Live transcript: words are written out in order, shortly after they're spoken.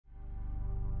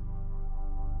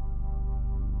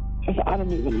I said, I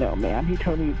don't even know, ma'am. He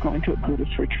told me he was going to a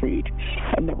Buddhist retreat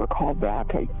and never called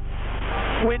back.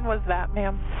 When was that,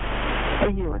 ma'am? A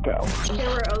year ago. There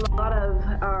were a lot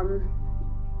of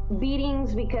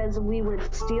beatings because we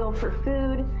would steal for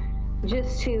food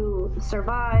just to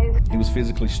survive. He was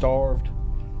physically starved,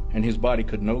 and his body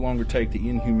could no longer take the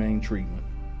inhumane treatment.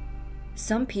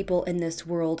 Some people in this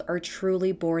world are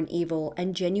truly born evil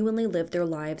and genuinely live their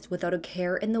lives without a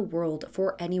care in the world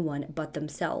for anyone but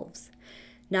themselves.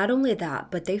 Not only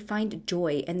that, but they find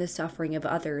joy in the suffering of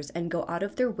others and go out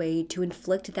of their way to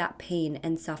inflict that pain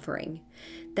and suffering.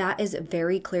 That is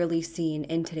very clearly seen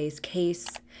in today's case.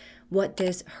 What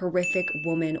this horrific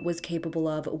woman was capable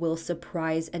of will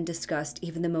surprise and disgust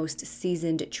even the most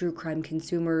seasoned true crime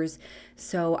consumers,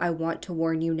 so I want to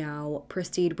warn you now,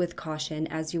 proceed with caution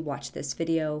as you watch this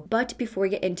video. But before we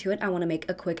get into it, I want to make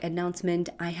a quick announcement.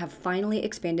 I have finally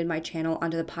expanded my channel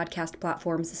onto the podcast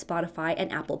platforms Spotify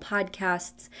and Apple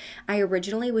Podcasts. I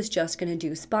originally was just going to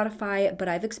do Spotify, but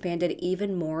I've expanded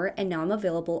even more, and now I'm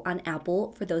available on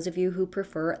Apple for those of you who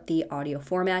prefer the audio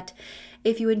format.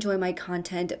 If you enjoy my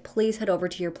content, please head over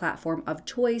to your platform of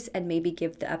choice and maybe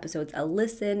give the episodes a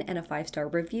listen and a 5-star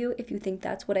review if you think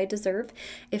that's what I deserve.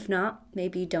 If not,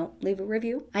 maybe don't leave a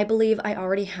review. I believe I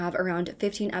already have around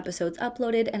 15 episodes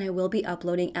uploaded, and I will be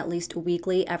uploading at least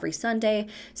weekly every Sunday,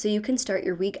 so you can start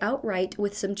your week out right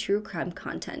with some true crime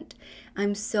content.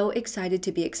 I'm so excited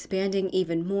to be expanding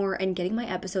even more and getting my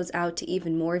episodes out to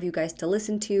even more of you guys to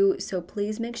listen to, so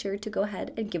please make sure to go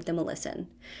ahead and give them a listen.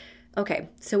 Okay,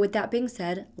 so with that being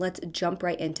said, let's jump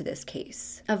right into this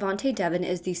case. Avante Deven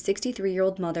is the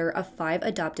 63-year-old mother of 5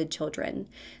 adopted children.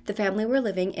 The family were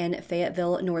living in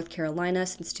Fayetteville, North Carolina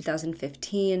since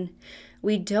 2015.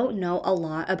 We don't know a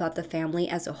lot about the family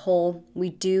as a whole. We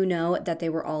do know that they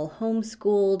were all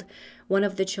homeschooled. One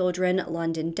of the children,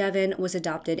 London Deven, was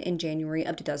adopted in January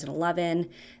of 2011.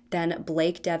 Then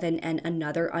Blake Deven and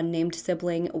another unnamed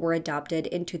sibling were adopted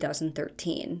in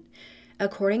 2013.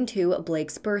 According to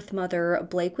Blake's birth mother,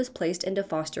 Blake was placed into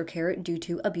foster care due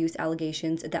to abuse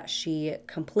allegations that she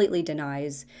completely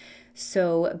denies.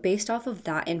 So based off of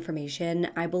that information,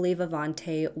 I believe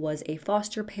Avante was a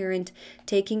foster parent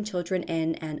taking children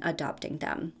in and adopting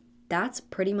them. That's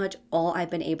pretty much all I've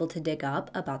been able to dig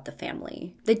up about the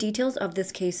family. The details of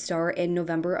this case start in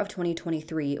November of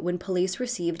 2023 when police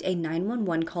received a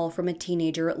 911 call from a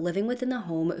teenager living within the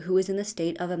home who is in the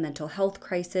state of a mental health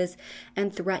crisis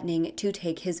and threatening to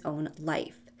take his own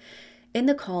life. In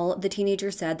the call, the teenager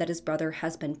said that his brother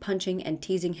has been punching and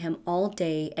teasing him all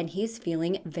day and he's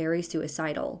feeling very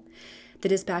suicidal. The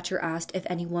dispatcher asked if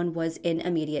anyone was in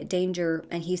immediate danger,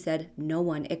 and he said, "No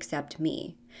one except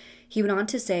me." He went on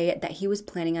to say that he was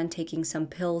planning on taking some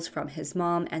pills from his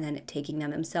mom and then taking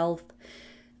them himself.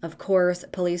 Of course,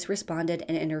 police responded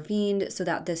and intervened so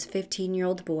that this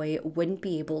 15-year-old boy wouldn't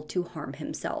be able to harm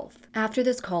himself. After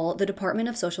this call, the Department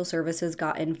of Social Services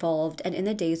got involved, and in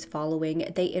the days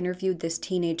following, they interviewed this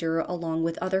teenager along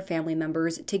with other family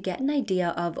members to get an idea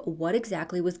of what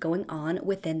exactly was going on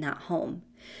within that home.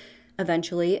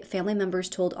 Eventually, family members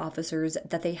told officers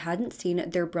that they hadn't seen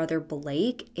their brother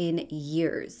Blake in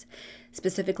years.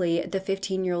 Specifically, the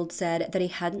 15-year-old said that he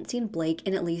hadn't seen Blake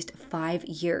in at least 5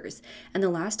 years, and the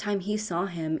last time he saw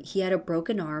him, he had a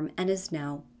broken arm and is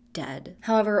now dead.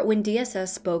 However, when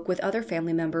DSS spoke with other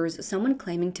family members, someone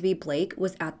claiming to be Blake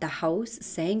was at the house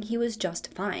saying he was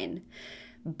just fine.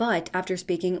 But after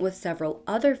speaking with several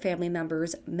other family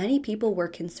members, many people were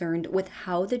concerned with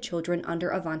how the children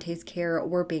under Avante's care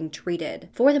were being treated.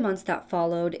 For the months that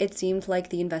followed, it seemed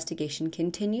like the investigation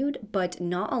continued, but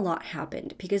not a lot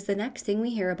happened because the next thing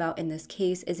we hear about in this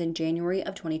case is in January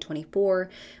of 2024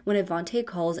 when Avante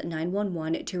calls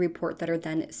 911 to report that her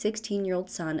then 16-year-old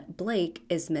son, Blake,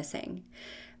 is missing.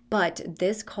 But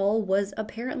this call was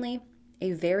apparently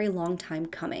a very long time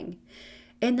coming.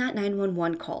 In that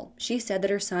 911 call, she said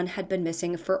that her son had been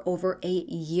missing for over a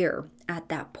year at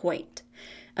that point.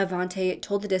 Avante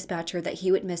told the dispatcher that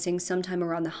he went missing sometime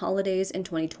around the holidays in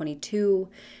 2022.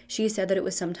 She said that it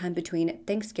was sometime between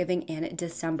Thanksgiving and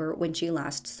December when she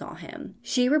last saw him.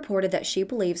 She reported that she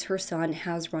believes her son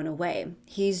has run away.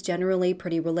 He's generally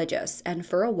pretty religious, and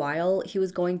for a while, he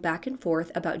was going back and forth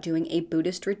about doing a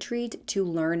Buddhist retreat to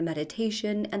learn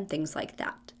meditation and things like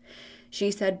that. She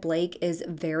said Blake is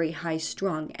very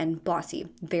high-strung and bossy,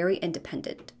 very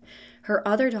independent. Her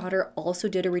other daughter also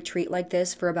did a retreat like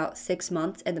this for about 6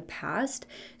 months in the past,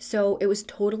 so it was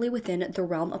totally within the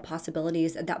realm of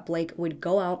possibilities that Blake would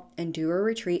go out and do a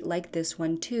retreat like this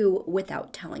one too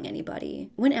without telling anybody.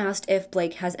 When asked if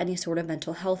Blake has any sort of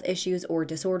mental health issues or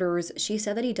disorders, she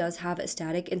said that he does have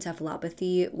static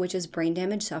encephalopathy, which is brain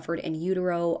damage suffered in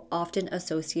utero, often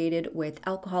associated with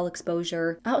alcohol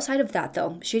exposure. Outside of that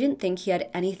though, she didn't think he had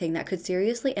anything that could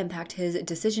seriously impact his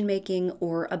decision making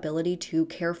or ability to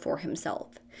care for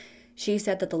himself. She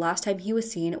said that the last time he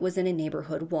was seen was in a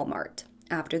neighborhood Walmart.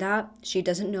 After that, she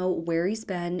doesn't know where he's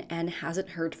been and hasn't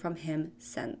heard from him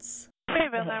since.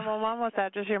 Mayville 911, what's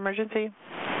that? Just your emergency?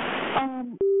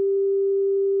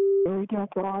 Airedale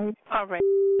Drive. All right.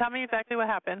 Tell me exactly what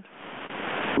happened.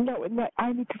 No,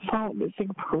 I need to file a missing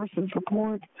persons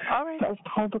report. All right. So I was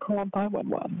told to call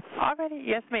 911. All righty.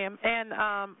 Yes, ma'am. And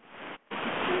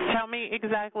tell me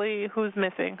exactly who's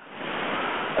missing.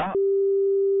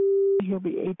 He'll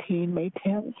be 18 May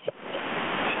 10th.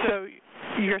 So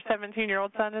your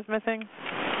 17-year-old son is missing?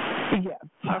 Yes.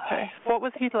 Okay. What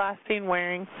was he last seen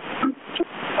wearing?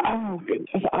 Oh,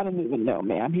 goodness. I don't even know,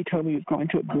 ma'am. He told me he was going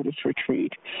to a Buddhist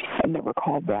retreat and never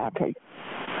called back.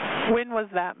 When was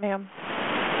that, ma'am?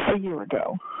 A year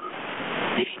ago.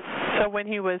 So when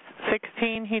he was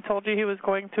 16, he told you he was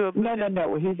going to a Buddhist?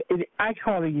 No. I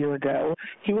called a year ago.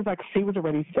 He was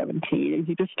already 17.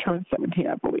 He just turned 17,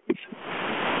 I believe.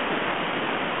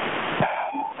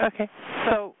 Okay.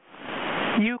 So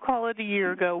you call it a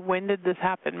year ago. When did this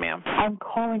happen, ma'am? I'm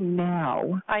calling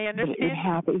now. I understand. It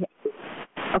happened.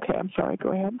 Okay, I'm sorry.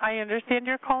 Go ahead. I understand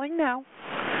you're calling now.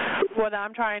 What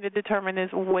I'm trying to determine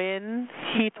is when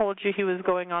he told you he was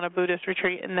going on a Buddhist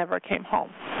retreat and never came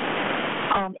home.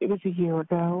 It was a year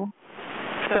ago.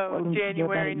 So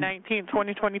January 19th,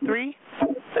 2023?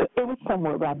 It was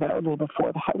somewhere around that, a little before.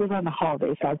 It was on the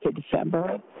holidays, so I'd say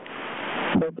December.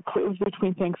 But it was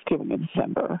between Thanksgiving and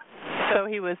December. So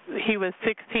he was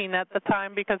 16 at the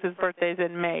time because his birthday's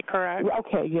in May, correct?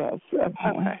 Okay, yes.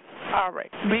 Okay. All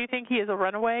right. Do you think he is a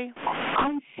runaway?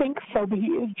 I think so, but he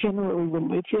is generally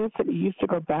religious, and he used to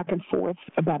go back and forth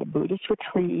about a Buddhist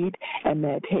retreat and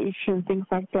meditation, things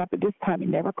like that, but this time he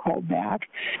never called back.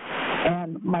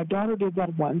 And my daughter did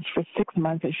that once for 6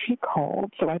 months, and she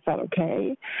called, so I thought,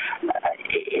 okay.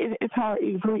 It's hard.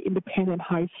 He's very independent,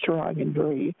 high-strung, and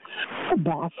very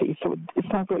bossy, so it's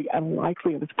not very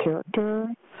unlikely of his character.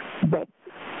 But,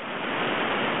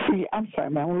 yeah, I'm sorry,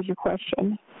 ma'am, what was your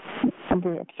question? I'm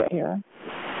very upset here.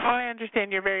 Oh, I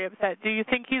understand you're very upset. Do you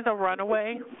think he's a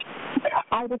runaway?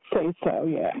 I would say so,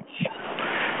 yes.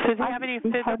 Does he have any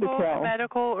physical,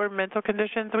 medical, or mental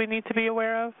conditions we need to be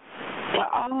aware of?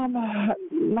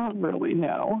 Not really,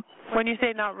 no. When you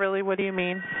say not really, what do you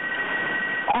mean?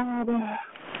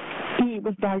 He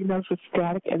was diagnosed with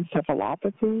static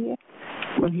encephalopathy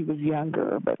when he was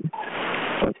younger, but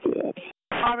that's it.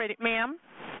 All right, ma'am?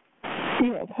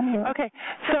 Yes, I'm here. Okay,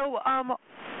 so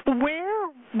where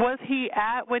was he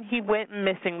at when he went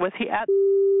missing? Was he at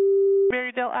the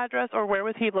Berrydale address, or where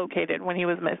was he located when he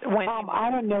was missing? I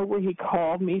don't know where he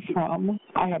called me from.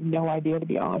 I have no idea, to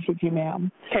be honest with you,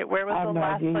 ma'am. Okay, where was the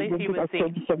last place he was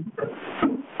seen?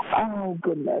 Oh,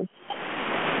 goodness.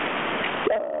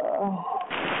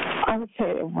 I would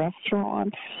say a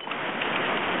restaurant.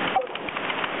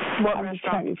 What I'm restaurant? just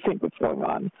trying to think what's going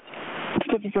on.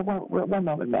 One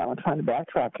moment, ma'am. I'm trying to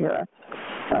backtrack here.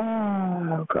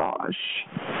 Oh, gosh.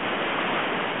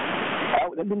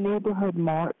 Oh, the neighborhood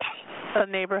mart. The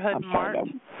neighborhood mart?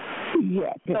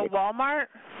 Yeah. The Walmart?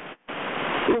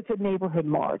 It's a neighborhood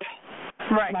mart.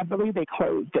 Right. And I believe they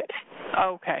closed it.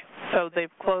 Okay. So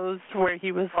they've closed where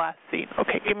he was last seen.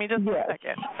 Okay, give me just a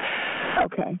second.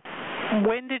 Okay.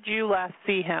 When did you last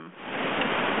see him?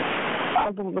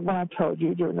 I believe when I told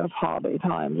you during those holiday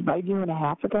times, about a year and a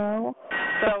half ago.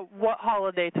 So what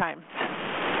holiday times?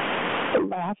 The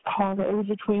last holiday, it was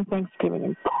between Thanksgiving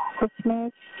and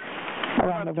Christmas.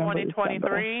 Around November,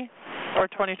 2023 or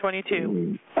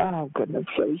 2022? Oh, goodness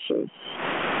gracious.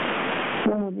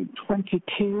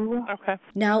 22. Okay.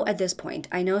 Now, at this point,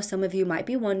 I know some of you might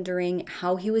be wondering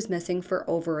how he was missing for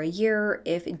over a year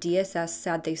if DSS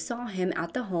said they saw him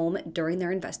at the home during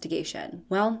their investigation.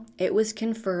 Well, it was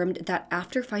confirmed that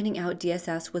after finding out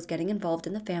DSS was getting involved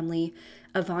in the family,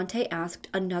 Avante asked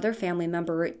another family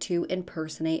member to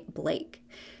impersonate Blake.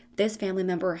 This family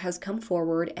member has come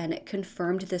forward and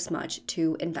confirmed this much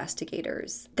to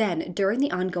investigators. Then, during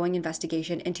the ongoing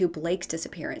investigation into Blake's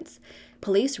disappearance,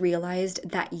 police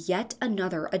realized that yet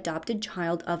another adopted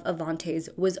child of Avante's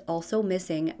was also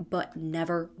missing but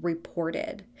never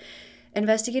reported.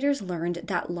 Investigators learned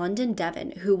that London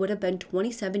Deven, who would have been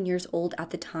 27 years old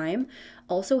at the time,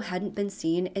 also hadn't been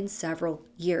seen in several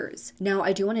years. Now,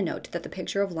 I do want to note that the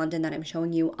picture of London that I'm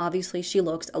showing you, obviously she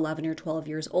looks 11 or 12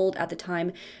 years old at the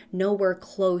time, nowhere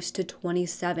close to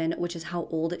 27, which is how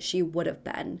old she would have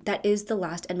been. That is the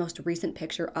last and most recent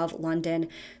picture of London,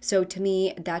 so to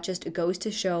me, that just goes to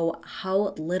show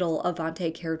how little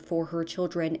Avante cared for her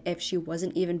children if she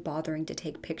wasn't even bothering to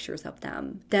take pictures of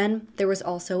them. Then, there was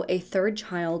also a third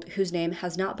child whose name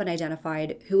has not been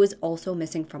identified, who is also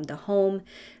missing from the home,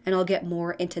 and I'll get more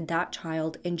into that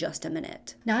child in just a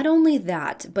minute. Not only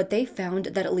that, but they found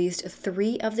that at least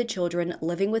 3 of the children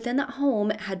living within that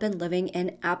home had been living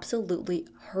in absolutely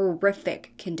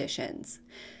horrific conditions.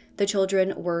 The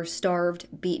children were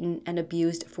starved, beaten, and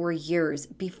abused for years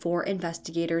before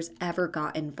investigators ever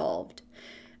got involved.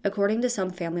 According to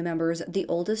some family members, the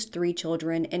oldest 3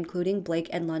 children, including Blake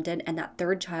and London and that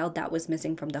third child that was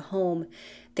missing from the home,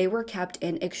 they were kept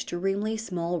in extremely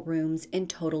small rooms in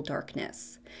total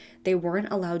darkness. They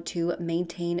weren't allowed to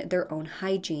maintain their own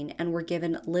hygiene and were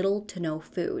given little to no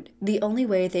food. The only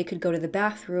way they could go to the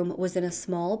bathroom was in a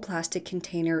small plastic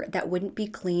container that wouldn't be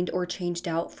cleaned or changed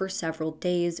out for several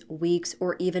days, weeks,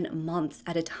 or even months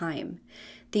at a time.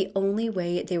 The only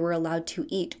way they were allowed to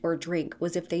eat or drink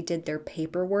was if they did their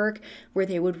paperwork, where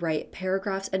they would write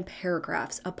paragraphs and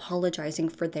paragraphs apologizing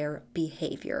for their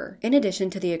behavior. In addition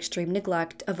to the extreme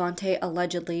neglect, Avante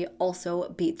allegedly also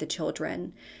beat the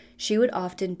children. She would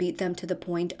often beat them to the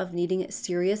point of needing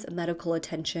serious medical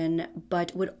attention,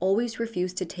 but would always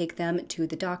refuse to take them to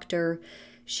the doctor.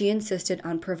 She insisted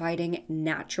on providing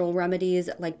natural remedies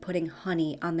like putting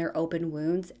honey on their open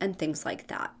wounds and things like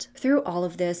that. Through all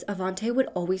of this, Avante would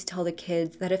always tell the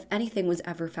kids that if anything was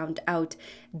ever found out,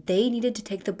 they needed to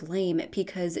take the blame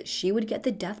because she would get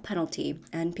the death penalty,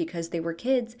 and because they were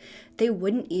kids, they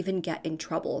wouldn't even get in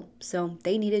trouble. So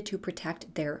they needed to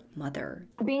protect their mother.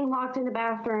 Being locked in the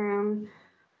bathroom,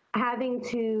 having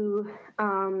to,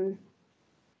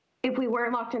 if we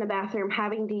weren't locked in a bathroom,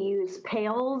 having to use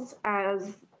pails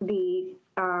as the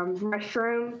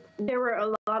restroom. There were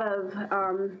a lot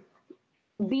of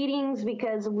beatings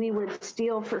because we would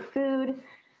steal for food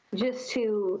just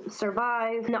to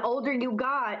survive. And the older you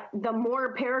got, the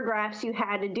more paragraphs you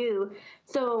had to do.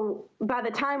 So by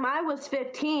the time I was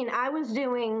 15, I was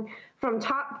doing from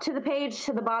top to the page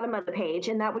to the bottom of the page,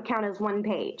 and that would count as 1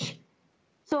 page.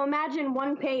 So imagine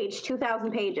 1 page,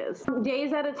 2,000 pages.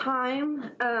 Days at a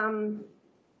time,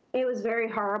 it was very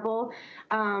horrible.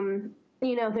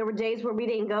 You know, there were days where we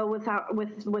didn't go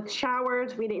with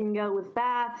showers, we didn't go with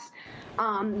baths.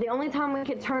 The only time we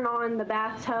could turn on the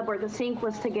bathtub or the sink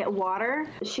was to get water.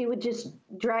 She would just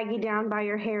drag you down by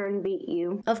your hair and beat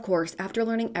you. Of course, after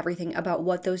learning everything about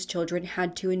what those children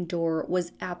had to endure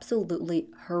was absolutely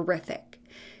horrific.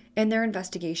 In their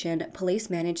investigation, police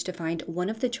managed to find one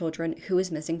of the children who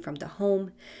was missing from the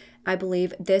home. I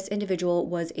believe this individual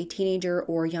was a teenager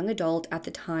or young adult at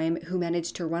the time who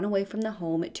managed to run away from the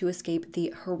home to escape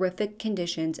the horrific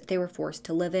conditions they were forced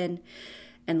to live in.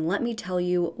 And let me tell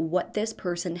you, what this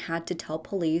person had to tell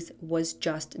police was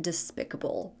just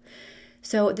despicable.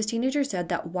 So this teenager said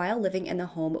that while living in the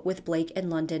home with Blake and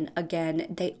London,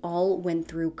 again, they all went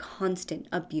through constant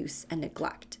abuse and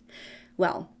neglect.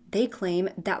 Well, they claim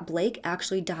that Blake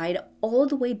actually died all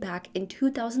the way back in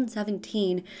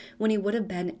 2017 when he would have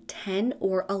been 10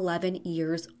 or 11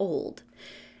 years old.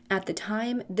 At the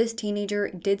time, this teenager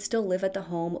did still live at the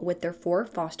home with their 4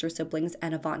 foster siblings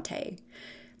and Avante.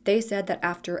 They said that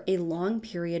after a long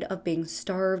period of being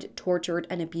starved, tortured,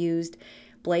 and abused,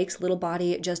 Blake's little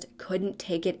body just couldn't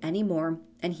take it anymore,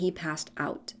 and he passed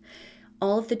out.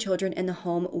 All of the children in the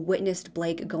home witnessed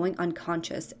Blake going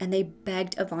unconscious, and they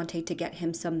begged Avante to get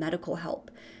him some medical help.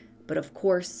 But of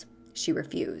course, she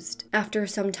refused. After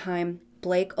some time,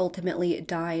 Blake ultimately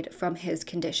died from his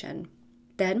condition.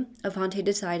 Then, Avante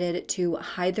decided to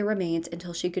hide the remains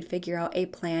until she could figure out a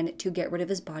plan to get rid of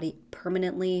his body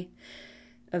permanently.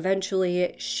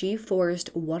 Eventually, she forced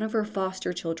one of her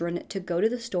foster children to go to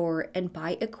the store and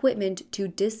buy equipment to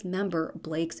dismember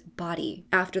Blake's body.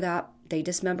 After that, they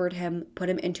dismembered him, put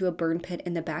him into a burn pit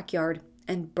in the backyard,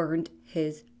 and burned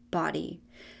his body.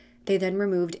 They then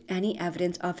removed any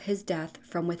evidence of his death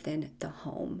from within the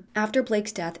home. After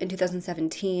Blake's death in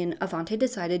 2017, Avante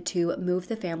decided to move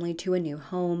the family to a new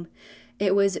home.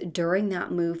 It was during that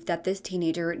move that this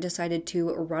teenager decided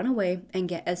to run away and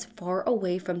get as far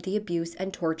away from the abuse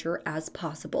and torture as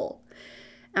possible.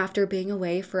 After being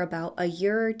away for about a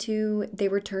year or two, they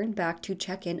returned back to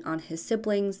check in on his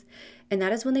siblings, and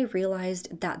that is when they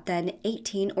realized that then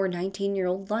 18 or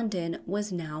 19-year-old London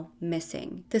was now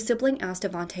missing. The sibling asked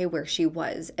Avante where she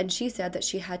was, and she said that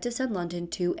she had to send London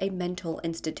to a mental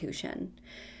institution.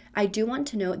 I do want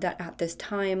to note that at this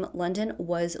time, London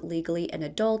was legally an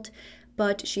adult,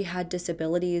 but she had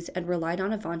disabilities and relied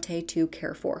on Avante to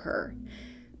care for her.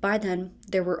 By then,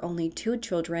 there were only 2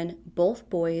 children, both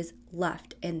boys,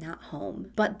 left in that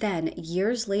home. But then,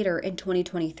 years later in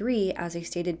 2023, as I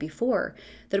stated before,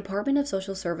 the Department of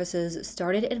Social Services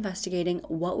started investigating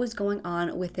what was going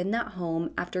on within that home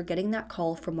after getting that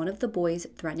call from one of the boys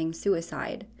threatening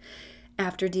suicide.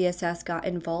 After DSS got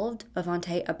involved,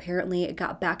 Avante apparently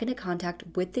got back into contact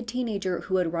with the teenager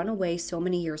who had run away so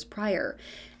many years prior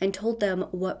and told them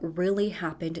what really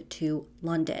happened to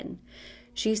London.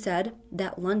 She said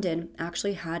that London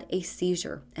actually had a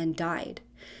seizure and died.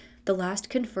 The last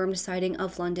confirmed sighting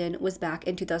of London was back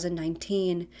in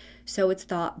 2019, so it's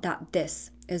thought that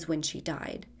this is when she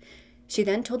died. She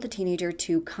then told the teenager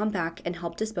to come back and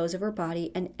help dispose of her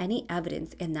body and any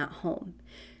evidence in that home.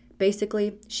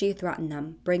 Basically, she threatened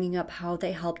them, bringing up how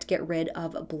they helped get rid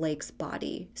of Blake's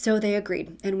body. So they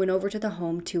agreed and went over to the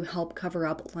home to help cover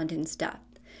up London's death.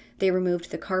 They removed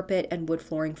the carpet and wood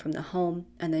flooring from the home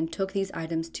and then took these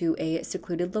items to a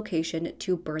secluded location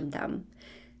to burn them.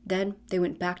 Then they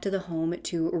went back to the home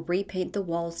to repaint the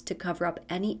walls to cover up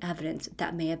any evidence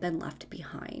that may have been left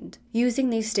behind.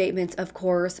 Using these statements, of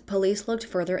course, police looked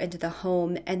further into the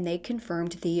home and they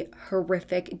confirmed the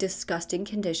horrific, disgusting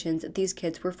conditions these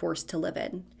kids were forced to live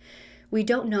in. We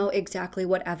don't know exactly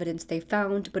what evidence they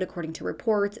found, but according to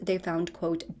reports, they found,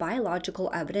 quote,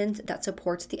 biological evidence that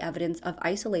supports the evidence of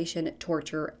isolation,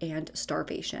 torture, and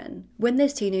starvation. When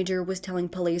this teenager was telling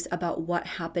police about what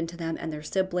happened to them and their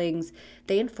siblings,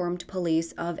 they informed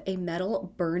police of a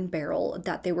metal burn barrel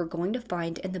that they were going to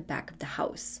find in the back of the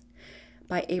house.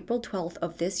 By April 12th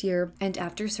of this year, and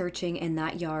after searching in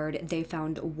that yard, they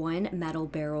found 1 metal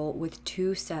barrel with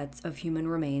 2 sets of human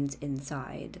remains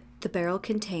inside. The barrel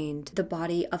contained the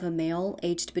body of a male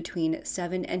aged between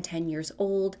 7 and 10 years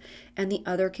old, and the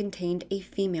other contained a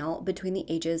female between the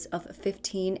ages of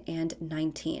 15 and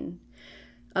 19.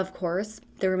 Of course,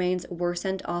 the remains were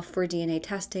sent off for DNA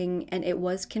testing, and it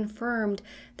was confirmed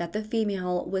that the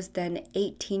female was then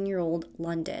 18-year-old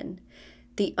London.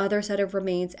 The other set of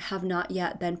remains have not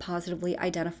yet been positively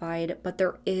identified, but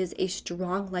there is a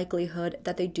strong likelihood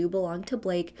that they do belong to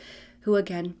Blake, who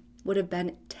again would have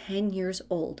been 10 years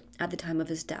old at the time of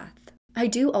his death. I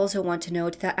do also want to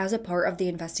note that as a part of the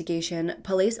investigation,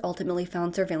 police ultimately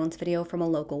found surveillance video from a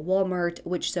local Walmart,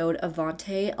 which showed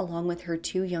Avante, along with her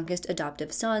 2 youngest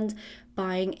adoptive sons,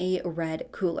 buying a red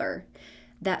cooler.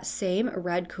 That same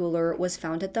red cooler was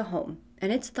found at the home,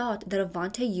 and it's thought that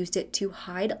Avante used it to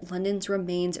hide London's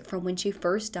remains from when she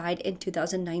first died in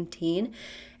 2019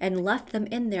 and left them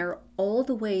in there all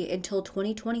the way until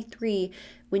 2023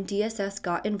 when DSS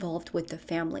got involved with the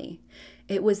family.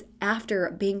 It was after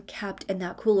being kept in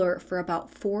that cooler for about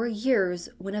 4 years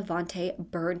when Avante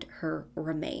burned her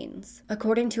remains.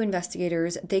 According to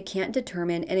investigators, they can't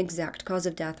determine an exact cause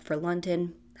of death for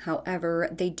London. However,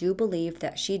 they do believe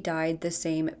that she died the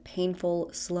same painful,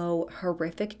 slow,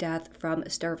 horrific death from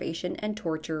starvation and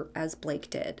torture as Blake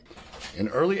did. In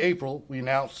early April, we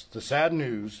announced the sad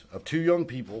news of 2 young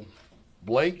people,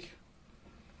 Blake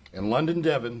and London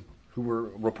Deven, who were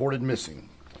reported missing.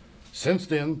 Since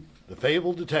then, the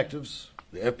Fayetteville detectives,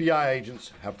 the FBI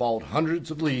agents, have followed hundreds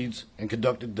of leads and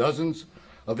conducted dozens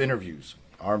of interviews.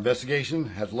 Our investigation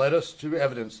has led us to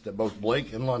evidence that both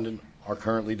Blake and London are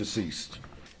currently deceased.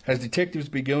 As detectives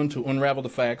began to unravel the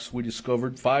facts, we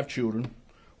discovered 5 children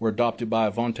were adopted by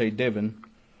Avante Deven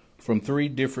from 3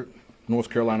 different North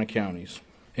Carolina counties.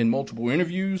 In multiple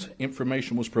interviews,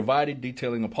 information was provided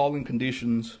detailing appalling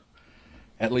conditions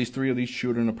at least 3 of these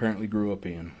children apparently grew up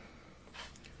in.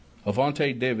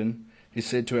 Avante Deven is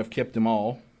said to have kept them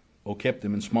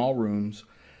in small rooms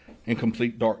in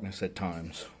complete darkness at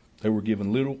times. They were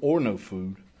given little or no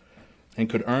food and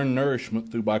could earn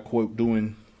nourishment through by, quote,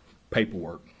 doing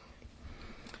paperwork.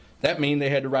 That means they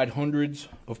had to write hundreds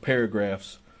of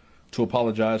paragraphs to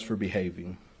apologize for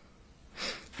behaving.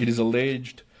 It is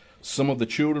alleged some of the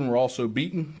children were also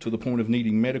beaten to the point of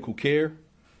needing medical care,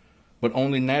 but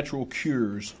only natural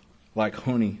cures like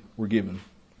honey were given.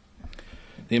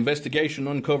 The investigation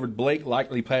uncovered Blake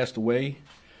likely passed away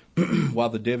while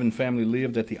the Deven family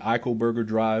lived at the Eichelberger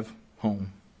Drive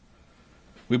home.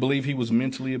 We believe he was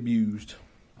mentally abused.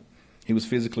 He was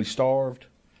physically starved,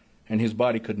 and his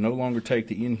body could no longer take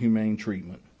the inhumane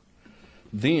treatment.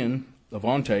 Then,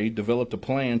 Avante developed a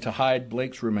plan to hide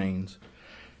Blake's remains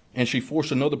and she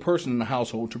forced another person in the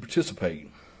household to participate.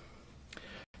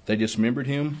 They dismembered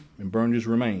him and burned his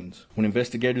remains. When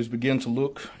investigators began to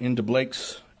look into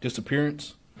Blake's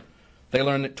disappearance, they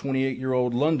learned that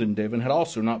 28-year-old London Deven had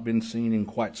also not been seen in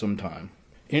quite some time.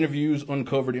 Interviews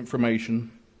uncovered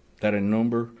information that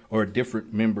a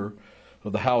different member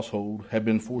of the household had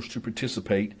been forced to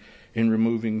participate in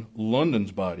removing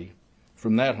London's body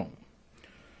from that home.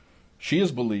 She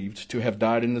is believed to have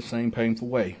died in the same painful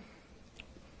way,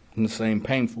 in the same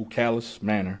painful, callous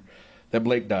manner that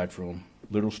Blake died from,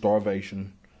 literal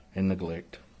starvation and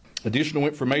neglect. Additional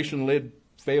information led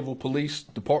Fayetteville Police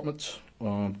Department's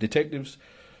detectives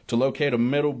to locate a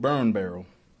metal burn barrel.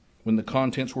 When the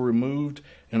contents were removed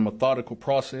in a methodical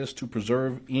process to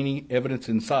preserve any evidence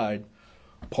inside,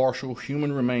 partial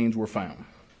human remains were found.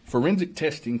 Forensic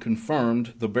testing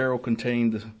confirmed the barrel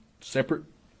contained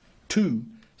two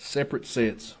separate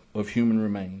sets of human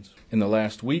remains. In the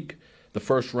last week, the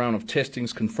first round of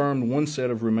testings confirmed one set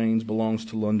of remains belongs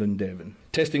to London Deven.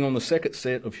 Testing on the second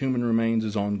set of human remains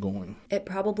is ongoing. It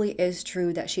probably is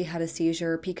true that she had a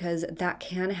seizure because that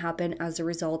can happen as a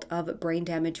result of brain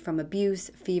damage from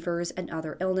abuse, fevers, and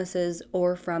other illnesses,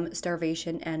 or from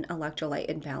starvation and electrolyte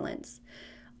imbalance.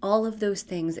 All of those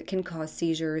things can cause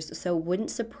seizures, so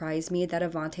wouldn't surprise me that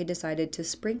Avante decided to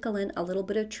sprinkle in a little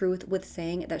bit of truth with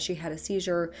saying that she had a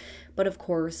seizure, but of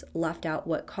course left out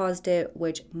what caused it,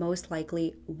 which most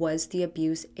likely was the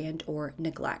abuse and or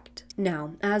neglect.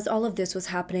 Now, as all of this was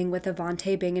happening with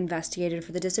Avante being investigated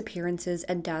for the disappearances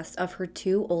and deaths of her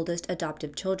two oldest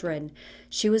adoptive children,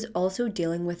 she was also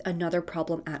dealing with another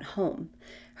problem at home.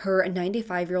 Her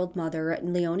 95-year-old mother,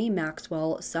 Leonie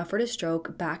Maxwell, suffered a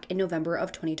stroke back in November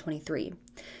of 2023.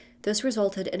 This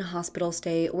resulted in a hospital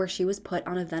stay where she was put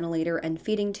on a ventilator and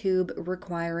feeding tube,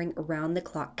 requiring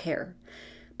round-the-clock care.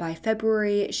 By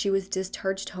February, she was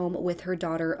discharged home with her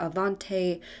daughter,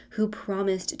 Avante, who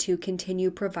promised to continue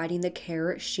providing the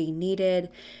care she needed.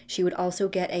 She would also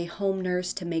get a home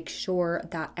nurse to make sure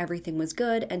that everything was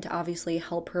good and to obviously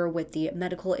help her with the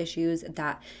medical issues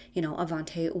that,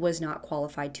 Avante was not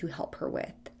qualified to help her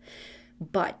with.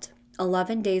 But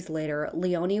 11 days later,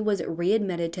 Leonie was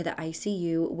readmitted to the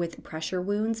ICU with pressure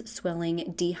wounds,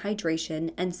 swelling,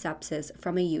 dehydration, and sepsis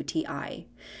from a UTI.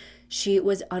 She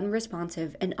was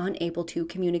unresponsive and unable to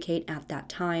communicate at that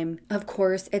time. Of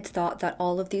course, it's thought that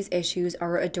all of these issues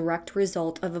are a direct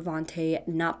result of Avante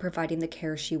not providing the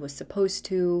care she was supposed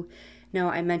to. Now,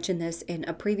 I mentioned this in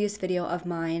a previous video of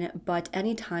mine, but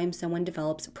anytime someone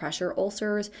develops pressure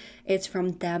ulcers, it's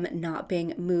from them not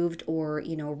being moved or,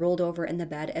 rolled over in the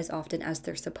bed as often as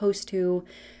they're supposed to.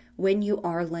 When you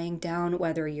are laying down,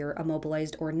 whether you're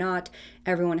immobilized or not,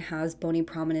 everyone has bony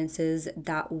prominences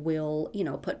that will,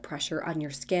 put pressure on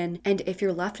your skin. And if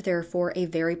you're left there for a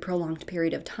very prolonged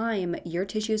period of time, your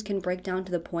tissues can break down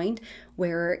to the point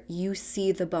where you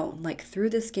see the bone, like through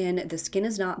the skin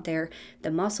is not there,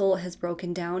 the muscle has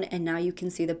broken down, and now you can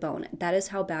see the bone. That is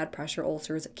how bad pressure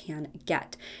ulcers can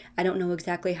get. I don't know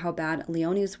exactly how bad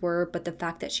Leonie's were, but the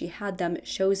fact that she had them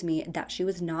shows me that she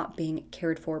was not being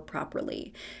cared for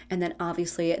properly. And then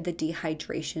obviously the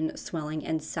dehydration, swelling,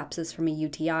 and sepsis from a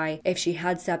UTI. If she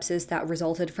had sepsis that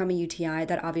resulted from a UTI,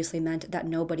 that obviously meant that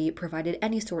nobody provided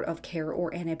any sort of care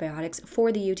or antibiotics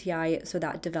for the UTI, so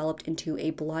that developed into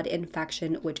a blood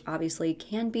infection, which obviously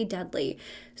can be deadly.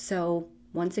 So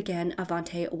once again,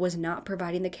 Avante was not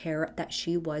providing the care that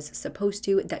she was supposed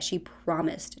to, that she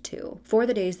promised to. For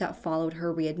the days that followed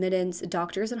her readmittance,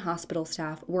 doctors and hospital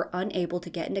staff were unable to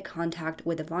get into contact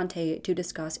with Avante to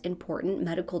discuss important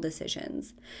medical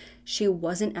decisions. She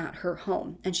wasn't at her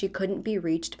home, and she couldn't be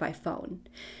reached by phone.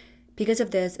 Because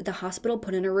of this, the hospital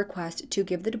put in a request to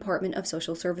give the Department of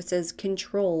Social Services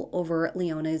control over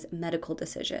Leonie's medical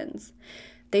decisions.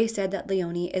 They said that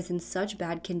Leonie is in such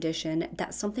bad condition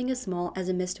that something as small as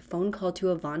a missed phone call to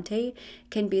Avante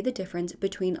can be the difference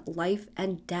between life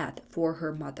and death for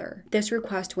her mother. This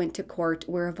request went to court,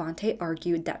 where Avante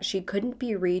argued that she couldn't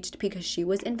be reached because she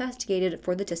was investigated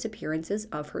for the disappearances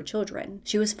of her children.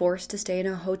 She was forced to stay in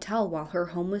a hotel while her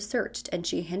home was searched, and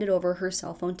she handed over her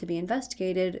cell phone to be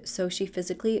investigated, so she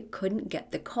physically couldn't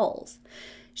get the calls.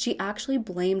 She actually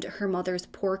blamed her mother's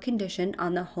poor condition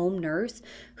on the home nurse,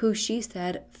 who she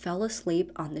said fell asleep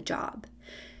on the job.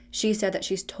 She said that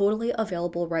she's totally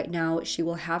available right now. She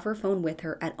will have her phone with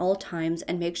her at all times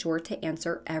and make sure to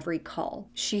answer every call.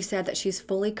 She said that she's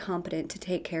fully competent to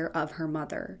take care of her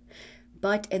mother.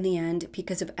 But in the end,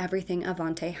 because of everything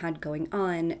Avante had going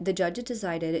on, the judge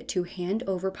decided to hand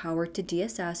over power to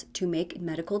DSS to make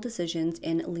medical decisions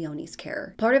in Leonie's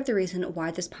care. Part of the reason why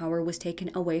this power was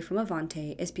taken away from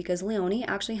Avante is because Leonie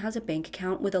actually has a bank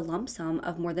account with a lump sum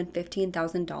of more than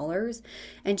 $15,000,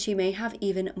 and she may have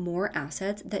even more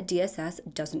assets that DSS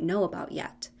doesn't know about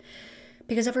yet.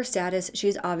 Because of her status, she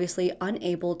is obviously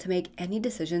unable to make any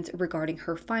decisions regarding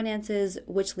her finances,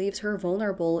 which leaves her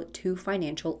vulnerable to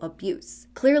financial abuse.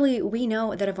 Clearly, we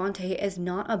know that Avante is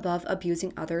not above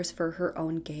abusing others for her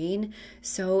own gain,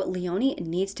 so Leonie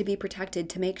needs to be protected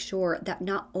to make sure that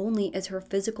not only is her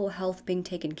physical health being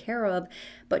taken care of,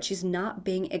 but she's not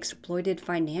being exploited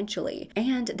financially,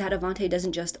 and that Avante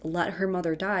doesn't just let her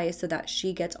mother die so that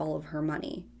she gets all of her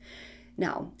money.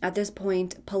 Now, at this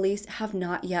point, police have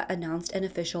not yet announced an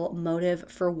official motive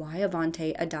for why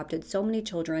Avante adopted so many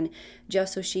children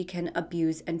just so she can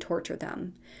abuse and torture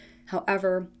them.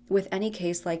 However, with any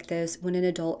case like this, when an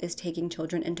adult is taking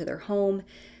children into their home,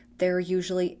 there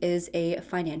usually is a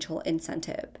financial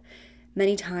incentive.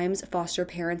 Many times, foster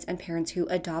parents and parents who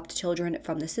adopt children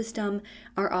from the system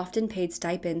are often paid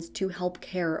stipends to help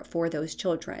care for those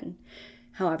children.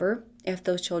 However, if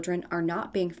those children are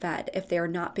not being fed, if they are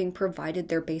not being provided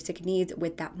their basic needs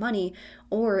with that money,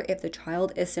 or if the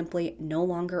child is simply no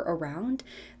longer around,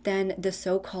 then the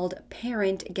so-called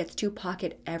parent gets to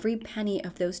pocket every penny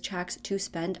of those checks to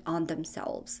spend on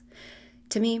themselves.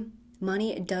 To me,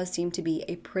 money does seem to be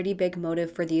a pretty big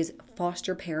motive for these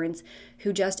foster parents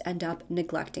who just end up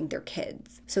neglecting their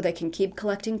kids, so they can keep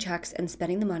collecting checks and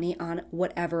spending the money on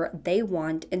whatever they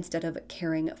want instead of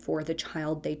caring for the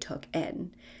child they took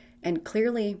in. And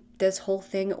clearly, this whole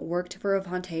thing worked for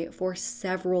Avante for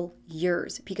several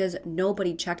years because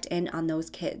nobody checked in on those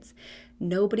kids.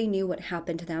 Nobody knew what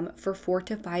happened to them for 4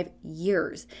 to 5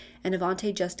 years, and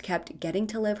Avante just kept getting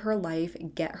to live her life,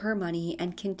 get her money,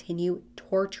 and continue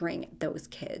torturing those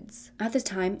kids. At this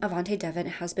time, Avante Deven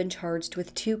has been charged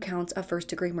with 2 counts of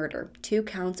first-degree murder, 2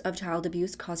 counts of child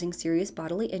abuse causing serious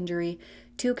bodily injury,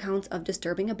 2 counts of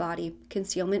disturbing a body,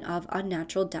 concealment of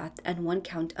unnatural death, and 1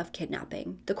 count of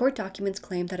kidnapping. The court documents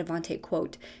claim that Avante,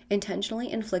 quote,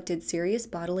 intentionally inflicted serious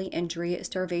bodily injury,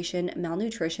 starvation,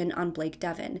 malnutrition on Blake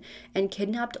Deven, and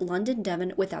kidnapped London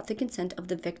Deven without the consent of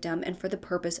the victim and for the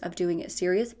purpose of doing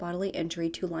serious bodily injury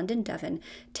to London Deven,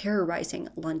 terrorizing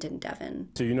London Deven.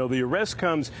 So, the arrest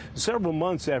comes several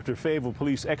months after Fayetteville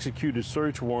police executed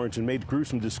search warrants and made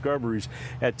gruesome discoveries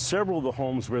at several of the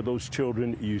homes where those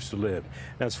children used to live.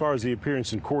 Now, as far as the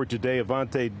appearance in court today,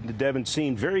 Avante Deven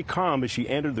seemed very calm as she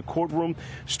entered the courtroom,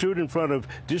 stood in front of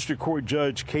District Court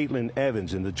Judge Caitlin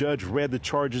Evans, and the judge read the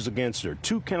charges against her: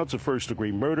 2 counts of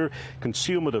first-degree murder,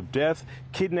 concealment of death,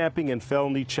 kidnapping, and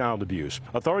felony child abuse.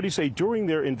 Authorities say during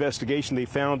their investigation they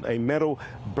found a metal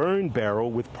burn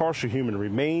barrel with partial human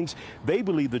remains. They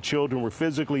believe the children were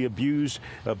physically abused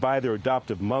by their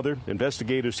adoptive mother.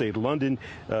 Investigators say London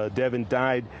Deven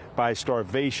died by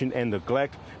starvation and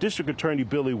neglect. District Attorney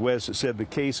Billy West said the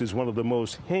case is one of the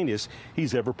most heinous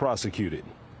he's ever prosecuted.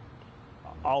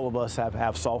 All of us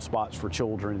have soft spots for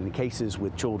children, and the cases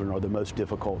with children are the most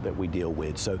difficult that we deal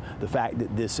with. So the fact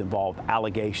that this involved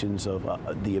allegations of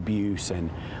the abuse and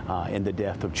the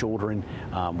death of children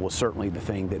was certainly the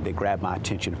thing that grabbed my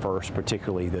attention first,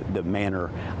 particularly the manner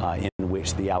in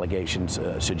which the allegations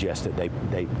suggest that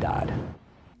they died.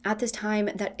 At this time,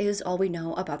 that is all we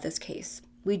know about this case.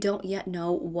 We don't yet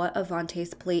know what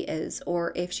Avante's plea is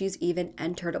or if she's even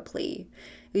entered a plea.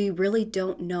 We really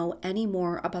don't know any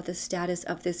more about the status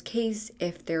of this case,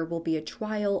 if there will be a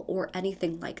trial or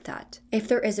anything like that. If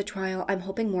there is a trial, I'm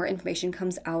hoping more information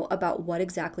comes out about what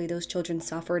exactly those children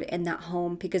suffered in that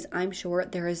home, because I'm sure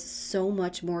there is so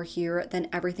much more here than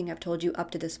everything I've told you up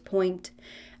to this point.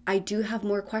 I do have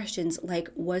more questions, like,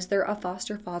 was there a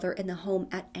foster father in the home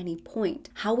at any point?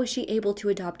 How was she able to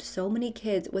adopt so many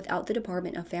kids without the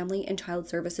Department of Family and Child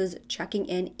Services checking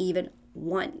in even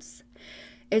once?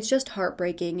 It's just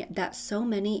heartbreaking that so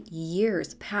many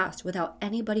years passed without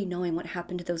anybody knowing what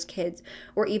happened to those kids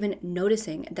or even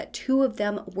noticing that 2 of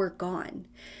them were gone.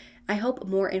 I hope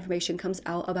more information comes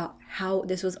out about how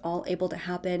this was all able to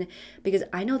happen, because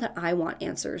I know that I want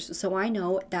answers, so I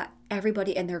know that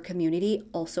everybody in their community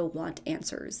also want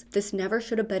answers. This never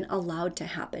should have been allowed to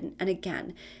happen, and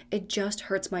again, it just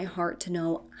hurts my heart to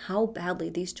know how badly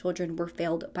these children were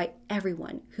failed by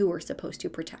everyone who were supposed to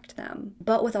protect them.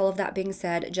 But with all of that being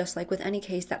said, just like with any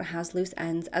case that has loose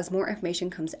ends, as more information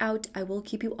comes out, I will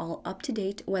keep you all up to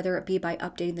date, whether it be by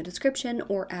updating the description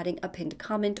or adding a pinned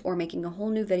comment or making a whole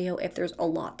new video if there's a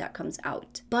lot that comes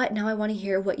out. But now I want to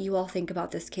hear what you all think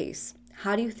about this case.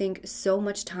 How do you think so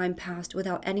much time passed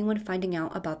without anyone finding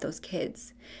out about those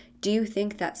kids? Do you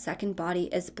think that second body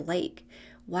is Blake?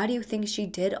 Why do you think she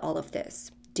did all of this?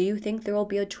 Do you think there will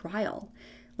be a trial?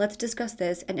 Let's discuss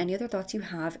this and any other thoughts you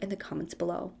have in the comments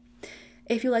below.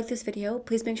 If you like this video,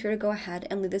 please make sure to go ahead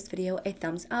and leave this video a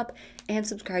thumbs up and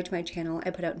subscribe to my channel. I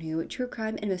put out new true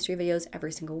crime and mystery videos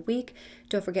every single week.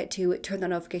 Don't forget to turn the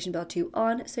notification bell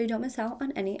on so you don't miss out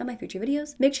on any of my future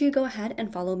videos. Make sure you go ahead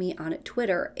and follow me on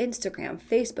Twitter, Instagram,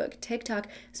 Facebook, TikTok,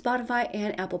 Spotify,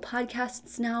 and Apple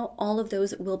Podcasts now. All of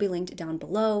those will be linked down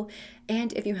below.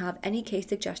 And if you have any case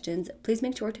suggestions, please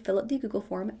make sure to fill out the Google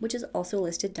form, which is also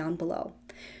listed down below.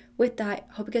 With that,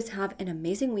 hope you guys have an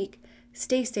amazing week.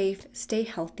 Stay safe, stay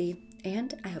healthy,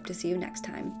 and I hope to see you next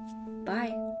time.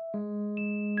 Bye.